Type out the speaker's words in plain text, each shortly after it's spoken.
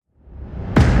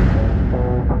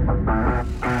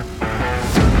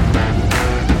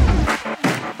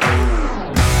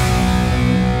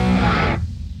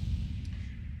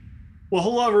Well,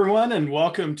 hello, everyone, and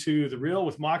welcome to The Real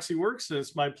with Moxie Works.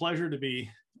 It's my pleasure to be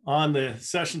on the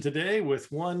session today with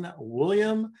one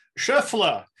William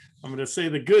Schoeffler. I'm going to say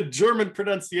the good German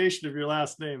pronunciation of your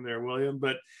last name there, William,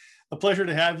 but a pleasure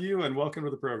to have you and welcome to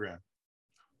the program.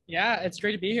 Yeah, it's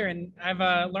great to be here. And I've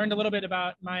learned a little bit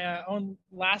about my own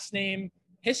last name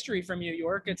history from you,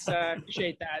 York.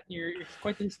 Appreciate that. You're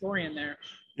quite the historian there.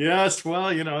 Yes, well,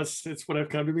 it's what I've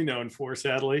come to be known for,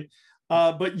 sadly.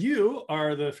 But you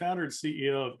are the founder and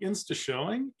CEO of Insta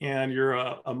Showing, and you're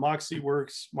a Moxie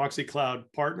Works, Moxie Cloud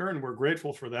partner, and we're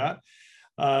grateful for that.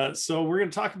 So we're going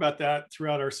to talk about that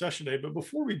throughout our session today. But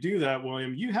before we do that,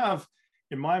 William, you have,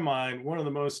 in my mind, one of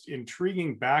the most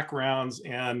intriguing backgrounds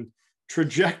and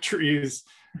trajectories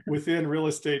within real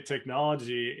estate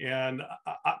technology. And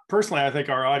personally, I think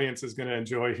our audience is going to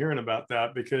enjoy hearing about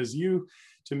that because you,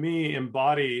 to me,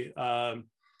 embody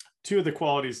two of the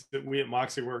qualities that we at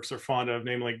Moxie Works are fond of,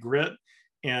 namely grit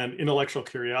and intellectual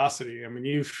curiosity. I mean,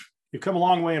 you've come a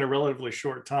long way in a relatively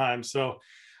short time. So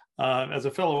as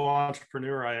a fellow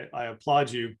entrepreneur, I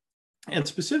applaud you. And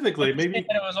specifically, maybe it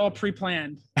was all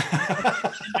pre-planned.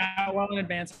 Well in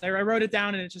advance. I wrote it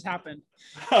down and it just happened.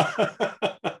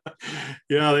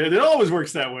 Yeah, it always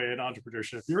works that way in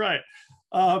entrepreneurship. You're right.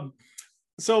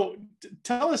 So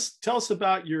tell us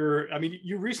about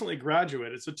you recently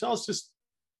graduated. So tell us just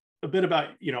a bit about,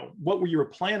 what you were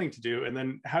planning to do, and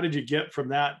then how did you get from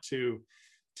that to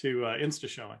Insta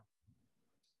Showing?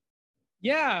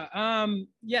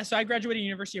 So I graduated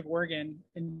University of Oregon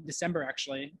in December,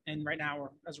 actually. And right now,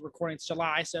 as we're recording, it's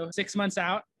July. So 6 months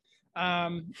out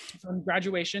from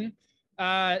graduation.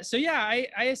 I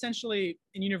essentially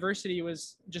in university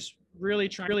was just really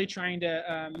trying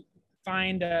to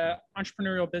find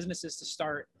entrepreneurial businesses to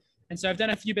start. And so I've done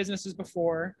a few businesses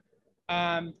before.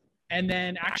 And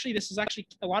then this is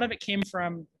a lot of it came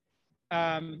from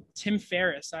Tim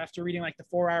Ferriss. After reading like the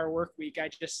 4-Hour Work Week, I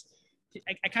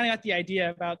kind of got the idea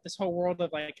about this whole world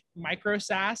of like micro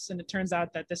SaaS, and it turns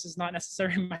out that this is not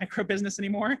necessarily micro business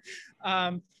anymore.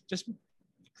 Just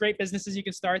great businesses you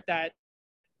can start that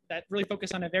really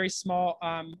focus on a very small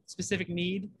specific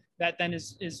need that then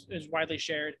is widely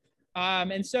shared. I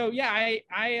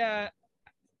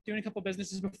doing a couple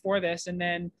businesses before this, and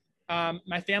then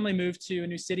my family moved to a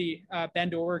new city,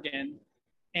 Bend, Oregon,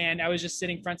 and I was just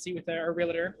sitting front seat with a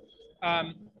realtor.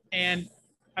 And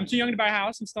I'm too young to buy a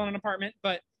house. I'm still in an apartment,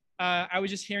 but I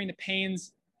was just hearing the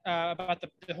pains about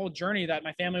the whole journey that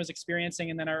my family was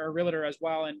experiencing, and then our realtor as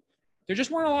well. And there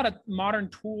just weren't a lot of modern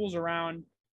tools around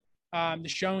the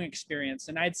showing experience.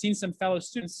 And I had seen some fellow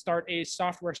students start a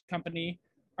software company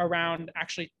around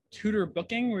actually tutor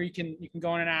booking, where you can go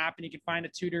on an app and you can find a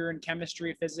tutor in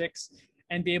chemistry, physics,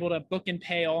 and be able to book and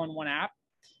pay all in one app.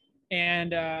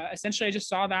 And essentially, I just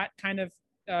saw that kind of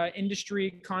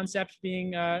industry concept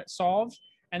being solved.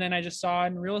 And then I just saw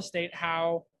in real estate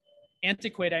how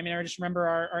antiquated. I mean, I just remember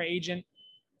our agent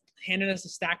handed us a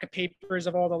stack of papers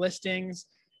of all the listings,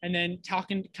 and then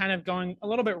going a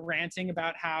little bit ranting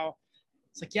about how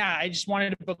it's like, yeah, I just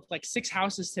wanted to book like 6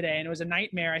 houses today, and it was a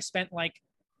nightmare. I spent like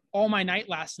all my night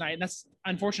last night. And that's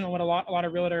unfortunately what a lot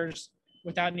of realtors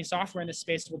without any software in this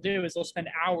space will do, is they'll spend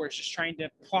hours just trying to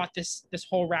plot this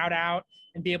whole route out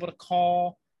and be able to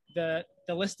call the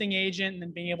listing agent, and then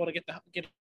being able to get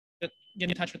in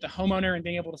touch with the homeowner and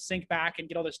being able to sync back and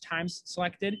get all those times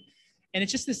selected. And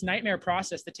it's just this nightmare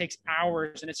process that takes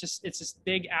hours, and it's this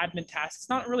big admin task. It's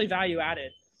not really value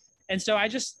added. And so I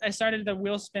started the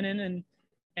wheel spinning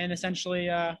and essentially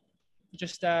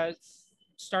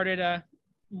started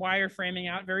wireframing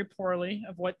out very poorly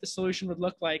of what the solution would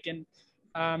look like, and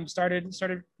started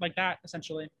like that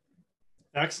essentially.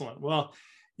 Excellent. Well,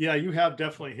 yeah, you have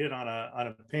definitely hit on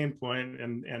a pain point,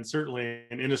 and certainly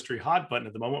an industry hot button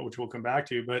at the moment, which we'll come back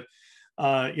to. But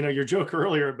your joke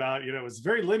earlier about it was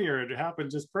very linear; it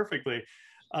happened just perfectly.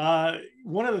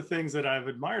 One of the things that I've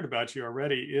admired about you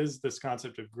already is this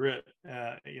concept of grit.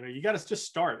 You got to just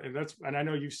start, and I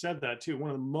know you said that too.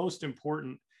 One of the most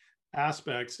important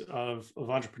aspects of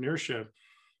entrepreneurship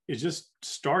is just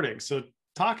starting. So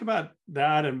talk about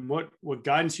that and what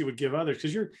guidance you would give others,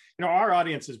 because our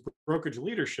audience is brokerage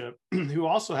leadership who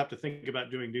also have to think about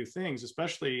doing new things,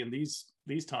 especially in these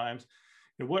times.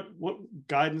 What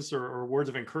guidance or words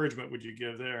of encouragement would you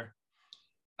give there?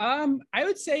 I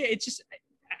would say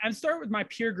I'd start with my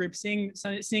peer group, seeing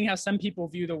how some people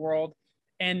view the world.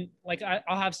 And like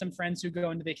I'll have some friends who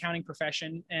go into the accounting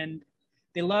profession, and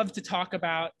they love to talk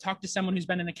to someone who's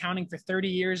been in accounting for 30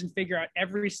 years and figure out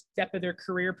every step of their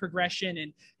career progression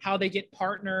and how they get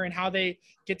partner and how they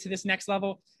get to this next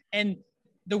level. And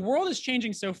the world is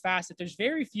changing so fast that there's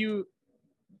very few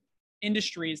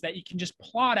industries that you can just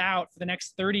plot out for the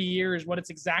next 30 years what it's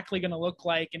exactly going to look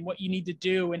like and what you need to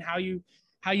do and how you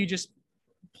just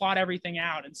plot everything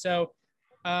out. And so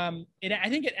I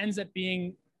think it ends up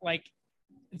being like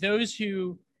those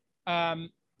who are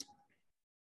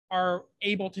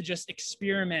able to just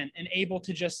experiment and able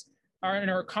to just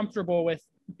are comfortable with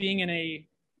being in a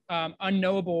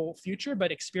unknowable future,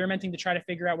 but experimenting to try to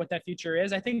figure out what that future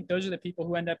is. I think those are the people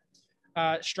who end up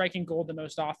striking gold the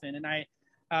most often. And I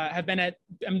have been at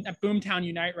Boomtown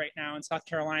Unite right now in South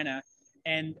Carolina,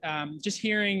 and just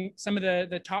hearing some of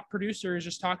the top producers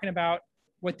just talking about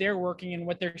what they're working and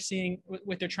what they're seeing,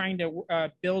 what they're trying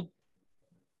to build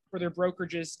for their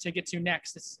brokerages to get to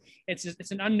next.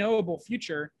 It's an unknowable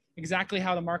future, exactly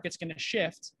how the market's going to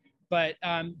shift. But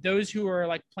those who are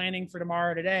like planning for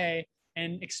tomorrow today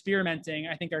and experimenting,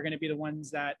 I think are going to be the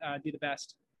ones that do the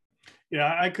best.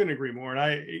 Yeah, I couldn't agree more.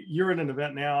 And you're at an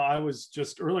event now. I was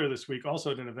just earlier this week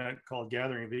also at an event called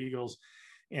Gathering of Eagles.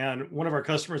 And one of our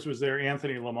customers was there,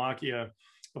 Anthony Lamacchia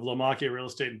of Lamacchia Real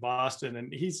Estate in Boston.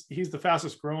 And he's the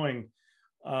fastest growing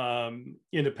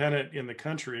independent in the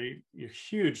country,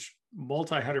 huge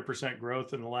multi-100%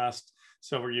 growth in the last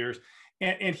several years.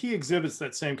 And he exhibits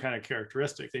that same kind of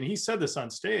characteristic. And he said this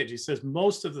on stage. He says,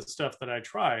 most of the stuff that I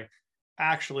try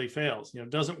actually fails,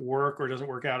 doesn't work or doesn't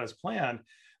work out as planned,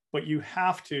 but you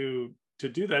have to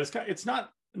do that. It's not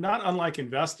unlike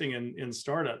investing in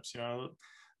startups.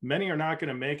 Many are not going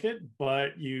to make it,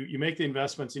 but you make the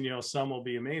investments and some will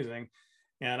be amazing.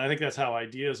 And I think that's how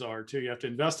ideas are too. You have to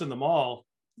invest in them all.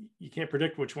 You can't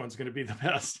predict which one's going to be the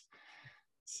best.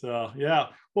 So yeah,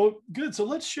 well, good. So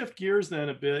let's shift gears then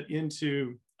a bit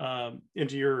into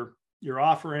your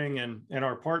offering and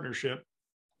our partnership.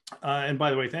 And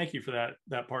by the way, thank you for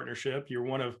that partnership. You're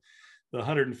one of the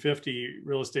 150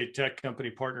 real estate tech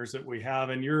company partners that we have,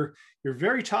 and you're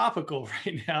very topical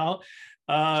right now.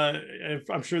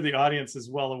 I'm sure the audience is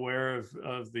well aware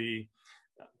of the,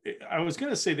 I was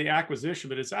going to say the acquisition,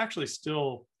 but it's actually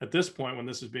still, at this point when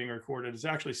this is being recorded, it's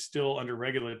actually still under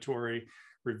regulatory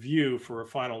review for a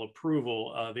final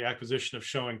approval, the acquisition of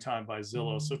Showing Time by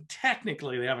Zillow. So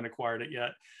technically they haven't acquired it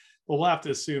yet, but we'll have to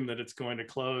assume that it's going to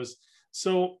close.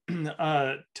 So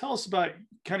tell us about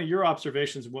kind of your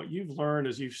observations and what you've learned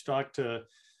as you've talked to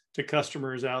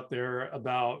customers out there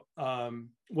about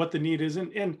what the need is.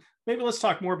 And maybe let's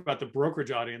talk more about the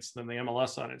brokerage audience than the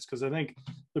MLS audience, because I think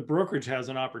the brokerage has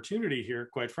an opportunity here,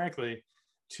 quite frankly,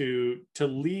 to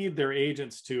lead their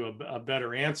agents to a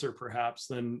better answer perhaps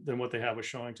than what they have with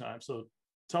Showing Time. So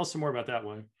tell us some more about that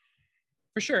one.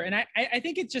 For sure. And I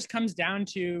think it just comes down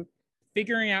to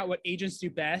figuring out what agents do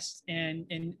best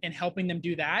and helping them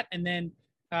do that. And then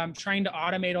trying to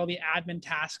automate all the admin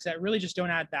tasks that really just don't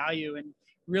add value and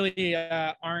really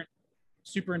aren't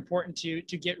super important to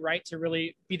get right to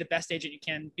really be the best agent you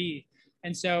can be.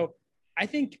 And so I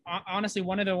think honestly,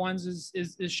 one of the ones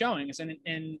is Showing,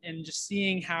 and just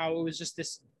seeing how it was just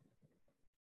this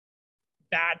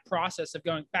bad process of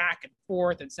going back and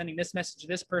forth and sending this message to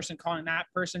this person, calling that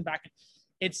person back.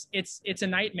 It's a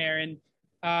nightmare.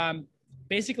 And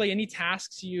basically any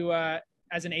tasks you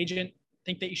as an agent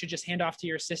think that you should just hand off to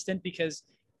your assistant because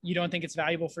you don't think it's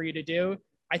valuable for you to do,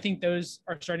 I think those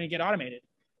are starting to get automated.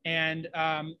 And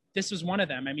this was one of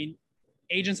them. I mean,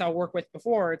 agents I'll work with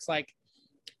before, it's like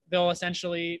they'll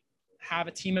essentially have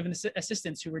a team of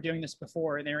assistants who were doing this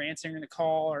before, and they were answering the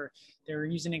call, or they were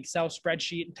using an Excel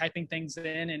spreadsheet and typing things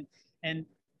in. And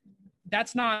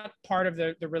that's not part of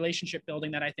the relationship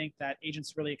building that I think that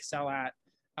agents really excel at,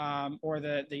 or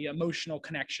the emotional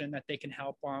connection that they can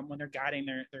help when they're guiding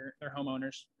their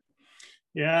homeowners.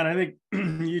 Yeah, and I think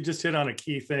you just hit on a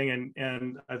key thing,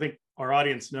 and I think our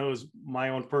audience knows my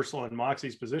own personal and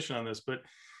Moxie's position on this, but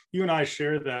you and I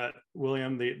share that,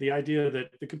 William, the idea that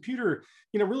the computer,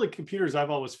 really computers, I've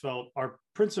always felt, are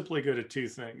principally good at two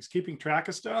things: keeping track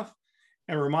of stuff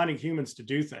and reminding humans to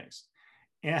do things.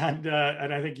 And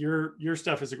I think your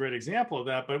stuff is a great example of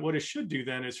that. But what it should do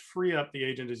then is free up the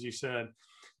agent, as you said,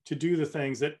 to do the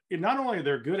things that not only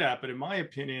they're good at, but in my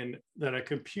opinion, that a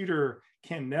computer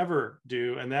can never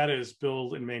do, and that is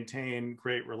build and maintain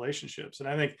great relationships. And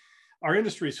I think our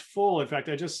industry is full. In fact,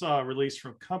 I just saw a release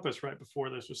from Compass right before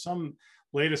this with some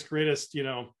latest, greatest,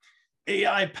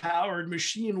 AI-powered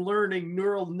machine learning,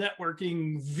 neural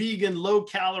networking, vegan,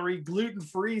 low-calorie,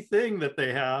 gluten-free thing that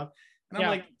they have. And I'm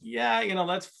like, yeah,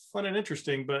 that's fun and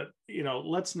interesting, but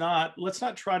let's not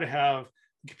try to have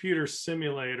the computer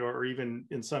simulate or even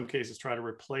in some cases try to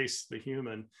replace the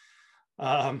human.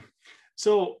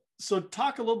 So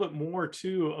talk a little bit more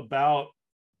too about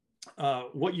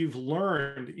what you've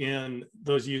learned in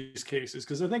those use cases,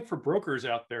 because I think for brokers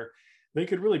out there, they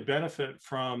could really benefit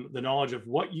from the knowledge of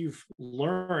what you've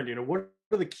learned. What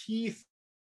are the key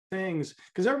things?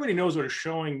 Because everybody knows what a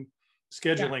showing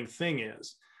scheduling thing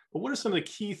is. But what are some of the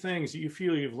key things that you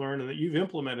feel you've learned and that you've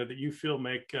implemented that you feel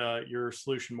make your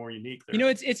solution more unique there?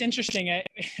 It's interesting. A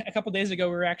couple of days ago,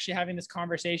 we were actually having this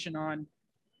conversation on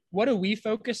what do we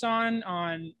focus on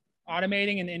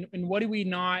automating, and what do we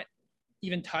not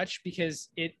even touch because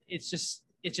it's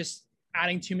just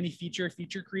adding too many feature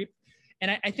creep.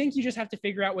 And I think you just have to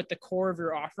figure out what the core of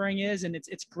your offering is, and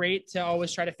it's great to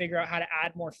always try to figure out how to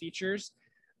add more features.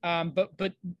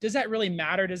 But does that really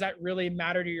matter? Does that really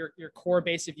matter to your core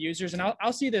base of users? And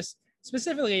I'll see this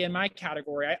specifically in my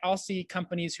category. I'll see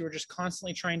companies who are just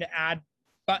constantly trying to add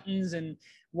buttons and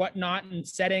whatnot and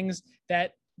settings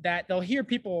that they'll hear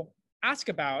people ask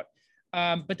about,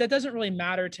 but that doesn't really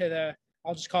matter to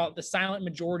I'll just call it the silent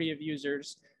majority of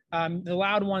users. The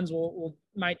loud ones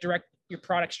might direct your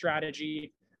product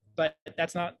strategy, but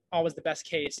that's not always the best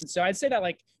case. And so I'd say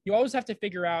that you always have to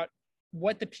figure out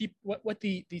what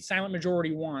the silent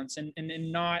majority wants, and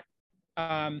not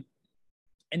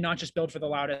just build for the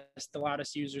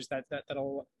loudest users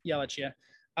that'll yell at you.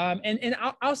 And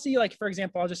I'll see, for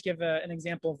example, I'll just give an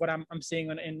example of what I'm seeing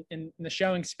in the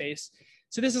showing space.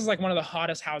 So this is one of the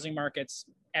hottest housing markets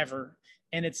ever.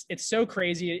 And it's so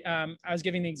crazy. I was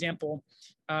giving the example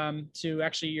to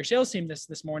actually your sales team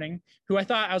this morning, who I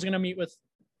thought I was going to meet with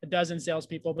a dozen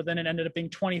salespeople, but then it ended up being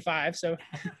 25. So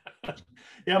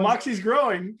yeah, Moxie's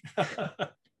growing.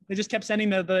 They just kept sending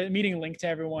the meeting link to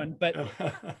everyone. But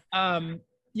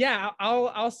yeah,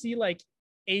 I'll see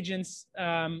agents,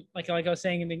 like I was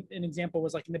saying, an example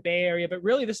was in the Bay Area, but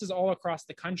really this is all across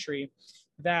the country,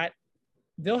 that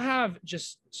they'll have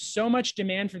just so much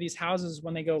demand for these houses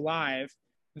when they go live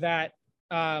that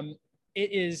it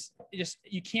is just,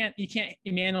 you can't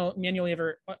manually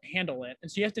ever handle it. And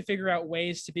so you have to figure out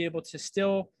ways to be able to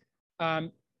still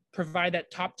provide that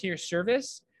top tier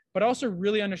service, but also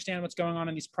really understand what's going on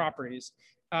in these properties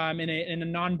in a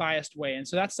non-biased way. And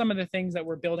so that's some of the things that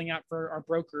we're building out for our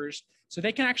brokers, so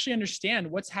they can actually understand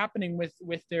what's happening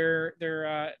with their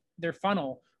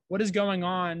funnel, what is going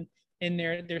on in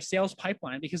their sales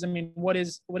pipeline. Because what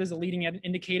is a leading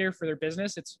indicator for their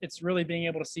business? It's really being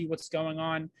able to see what's going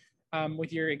on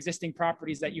with your existing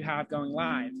properties that you have going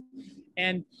live,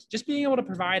 and just being able to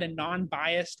provide a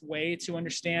non-biased way to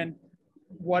understand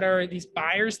what are these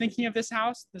buyers thinking of this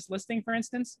house, this listing, for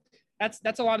instance.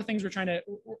 That's a lot of things we're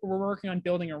working on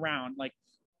building around,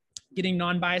 getting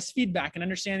non-biased feedback and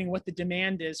understanding what the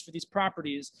demand is for these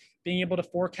properties, being able to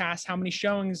forecast how many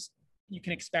showings you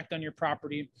can expect on your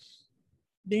property,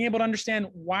 being able to understand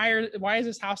why is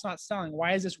this house not selling?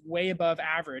 Why is this way above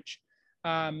average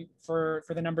for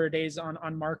the number of days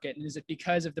on market? And is it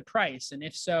because of the price? And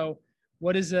if so,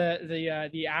 what is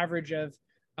the average of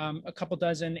a couple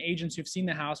dozen agents who've seen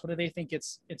the house? What do they think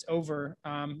it's over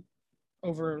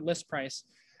list price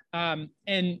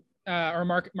or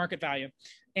market value?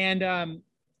 And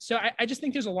so I just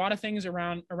think there's a lot of things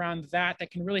around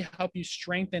that can really help you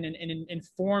strengthen and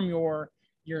inform your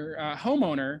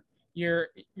homeowner, your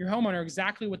homeowner,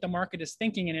 exactly what the market is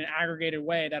thinking in an aggregated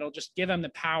way that'll just give them the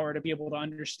power to be able to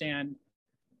understand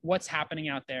what's happening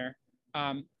out there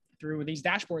through these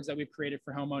dashboards that we've created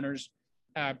for homeowners,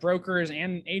 brokers,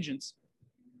 and agents.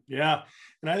 Yeah.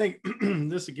 And I think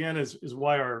this, again, is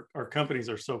why our companies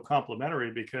are so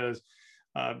complementary, because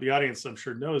the audience, I'm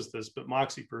sure, knows this, but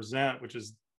Moxie Present, which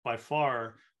is by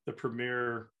far the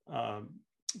premier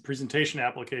presentation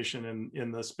application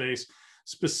in the space,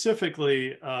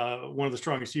 specifically one of the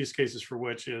strongest use cases for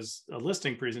which is a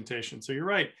listing presentation. So you're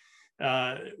right.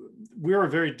 We're a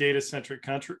very data-centric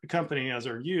company, as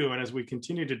are you. And as we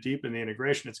continue to deepen the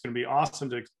integration, it's going to be awesome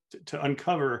to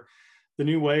uncover the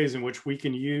new ways in which we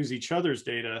can use each other's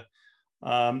data.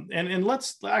 And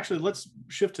let's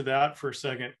shift to that for a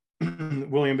second,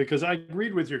 William, because I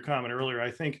agreed with your comment earlier.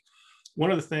 I think one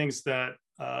of the things that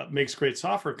makes great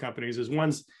software companies is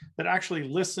ones that actually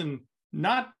listen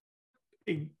not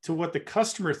to what the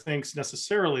customer thinks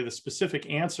necessarily the specific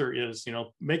answer is,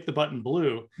 make the button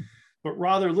blue, but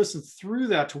rather listen through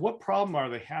that to what problem are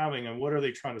they having and what are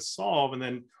they trying to solve. And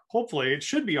then hopefully it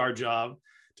should be our job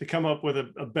to come up with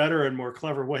a better and more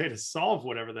clever way to solve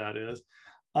whatever that is.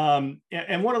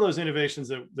 And one of those innovations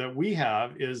that we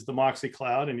have is the Moxie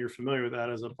Cloud, and you're familiar with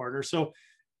that as a partner. So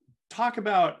talk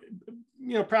about,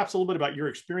 perhaps a little bit about your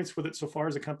experience with it so far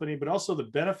as a company, but also the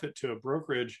benefit to a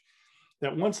brokerage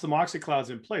that once the Moxie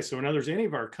Cloud's in place, so in other words, any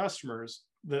of our customers,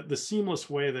 the seamless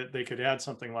way that they could add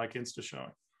something like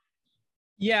InstaShowing.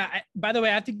 Yeah. By the way,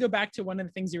 I have to go back to one of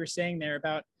the things you were saying there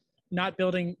about not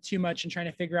building too much and trying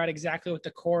to figure out exactly what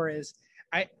the core is.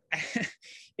 I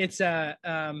it's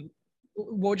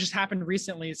what just happened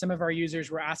recently. Some of our users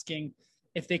were asking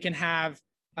if they can have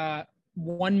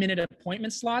 1 minute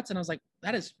appointment slots, and I was like,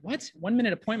 that is what 1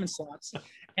 minute appointment slots,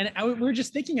 and we were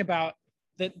just thinking about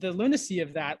the lunacy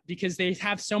of that, because they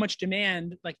have so much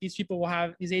demand. Like these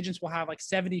agents will have like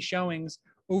 70 showings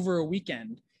over a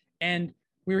weekend, and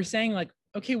we were saying like,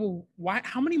 okay, well,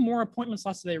 how many more appointment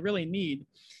slots do they really need?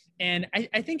 And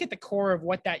I think at the core of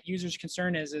what that user's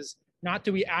concern is not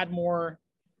do we add more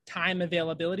time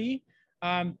availability,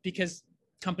 because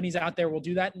companies out there will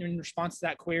do that in response to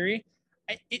that query.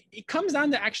 It comes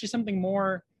down to actually something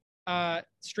more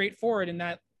straightforward, in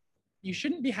that you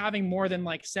shouldn't be having more than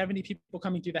like 70 people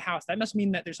coming through the house. That must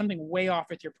mean that there's something way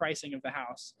off with your pricing of the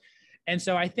house. And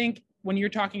so I think when you're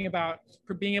talking about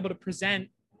being able to present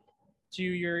to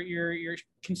your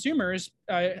consumers,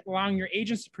 allowing your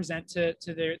agents to present to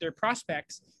their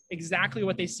prospects exactly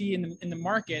what they see in the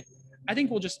market, I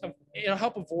think it'll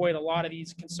help avoid a lot of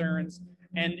these concerns,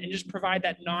 and just provide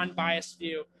that non-biased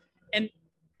view. And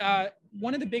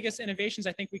one of the biggest innovations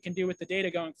I think we can do with the data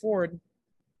going forward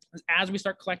is, as we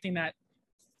start collecting that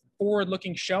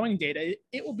forward-looking showing data,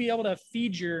 it will be able to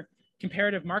feed your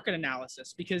comparative market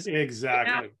analysis, because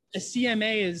exactly a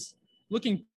CMA is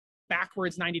looking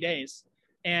backwards 90 days.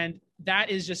 And that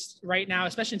is just right now,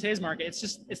 especially in today's market,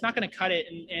 it's not going to cut it.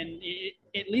 And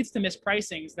it leads to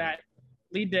mispricings that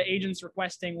lead to agents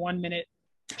requesting 1 minute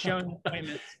showing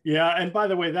appointments. Yeah. And by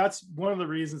the way, that's one of the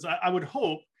reasons I would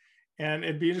hope, and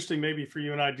it'd be interesting maybe for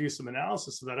you and I to do some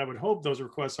analysis of that. I would hope those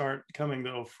requests aren't coming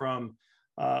though from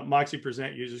Moxie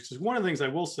Present users, because one of the things I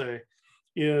will say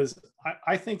is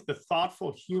I think the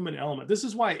thoughtful human element, this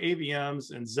is why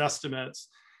AVMs and Zestimates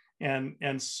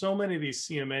and so many of these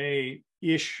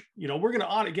CMA-ish, we're going to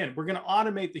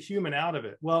automate the human out of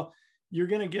it. Well, you're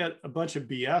going to get a bunch of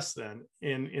BS then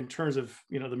in terms of,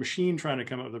 the machine trying to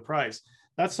come up with a price.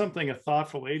 That's something a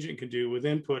thoughtful agent can do with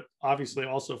input, obviously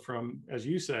also from, as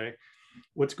you say,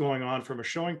 what's going on from a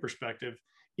showing perspective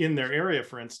in their area,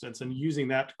 for instance, and using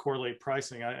that to correlate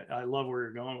pricing. I love where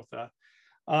you're going with that.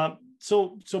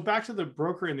 So back to the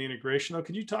broker and the integration, though,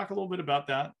 could you talk a little bit about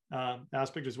that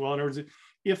aspect as well? In other words,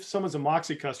 if someone's a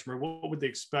Moxie customer, what would they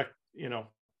expect,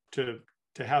 to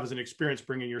have as an experience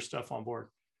bringing your stuff on board?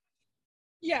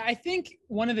 Yeah, I think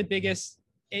one of the biggest,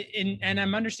 and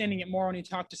I'm understanding it more when you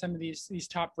talk to some of these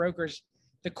top brokers,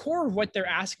 the core of what they're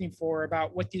asking for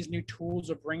about what these new tools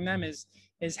will bring them is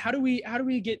how do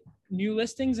we get new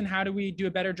listings, and how do we do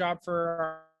a better job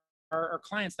for our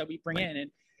clients that we bring in?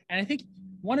 And I think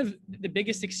one of the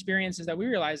biggest experiences that we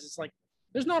realize is like,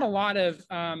 there's not a lot of,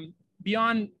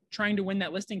 beyond trying to win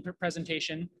that listing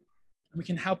presentation, we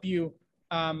can help you,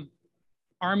 arm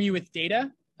you with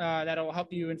data that'll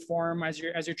help you inform as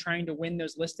you're trying to win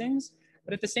those listings.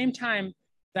 But at the same time,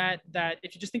 that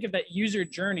if you just think of that user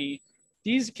journey,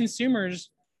 these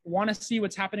consumers want to see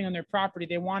what's happening on their property.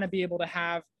 They want to be able to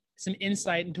have some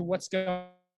insight into what's going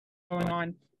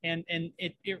on, and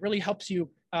it really helps you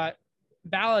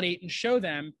validate and show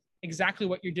them exactly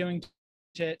what you're doing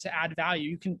to add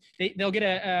value. They'll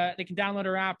get they can download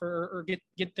our app or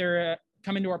get their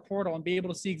come into our portal and be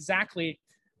able to see exactly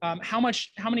how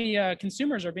many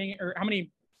consumers are being, or how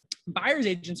many buyers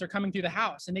agents are coming through the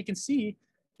house, and they can see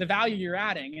the value you're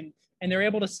adding, and they're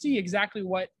able to see exactly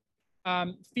what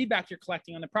feedback you're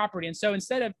collecting on the property. And so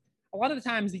instead of, a lot of the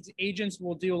times these agents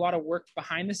will do a lot of work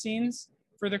behind the scenes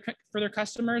for their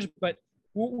customers, but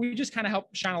we just kind of help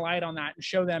shine a light on that and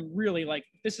show them really like,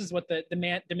 this is what the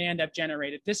demand I've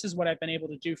generated. This is what I've been able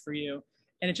to do for you.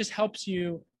 And it just helps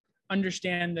you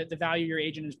understand the value your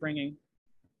agent is bringing.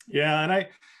 Yeah. And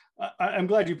I'm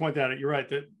glad you point that out. You're right.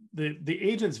 That the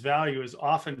agent's value is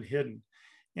often hidden.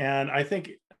 And I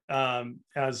think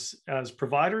as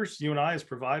providers, you and I as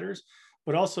providers,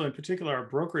 but also in particular our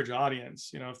brokerage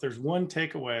audience, if there's one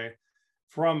takeaway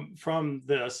from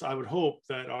this, I would hope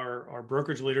that our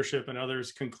brokerage leadership and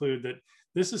others conclude that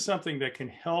this is something that can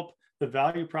help the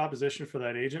value proposition for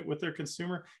that agent with their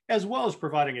consumer, as well as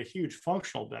providing a huge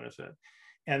functional benefit.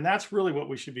 And that's really what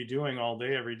we should be doing all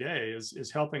day, every day,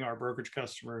 is helping our brokerage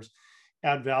customers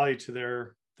add value to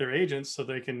their agents so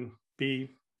they can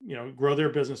grow their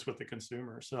business with the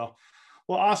consumer. So,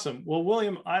 well, awesome. Well,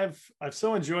 William, I've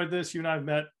so enjoyed this. You and I've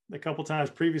met a couple times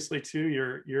previously too.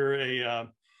 You're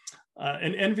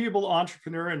an enviable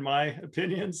entrepreneur, in my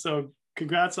opinion. So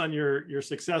congrats on your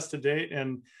success to date.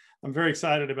 And I'm very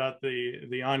excited about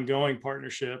the ongoing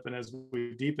partnership. And as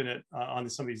we deepen it on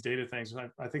some of these data things,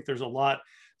 I think there's a lot of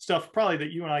stuff probably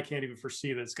that you and I can't even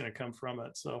foresee that's going to come from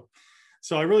it. So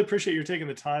So I really appreciate you taking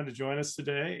the time to join us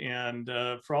today. And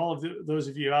for all of those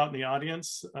of you out in the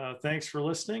audience, thanks for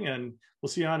listening. And we'll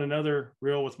see you on another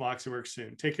Reel with MoxieWorks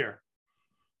soon. Take care.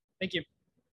 Thank you.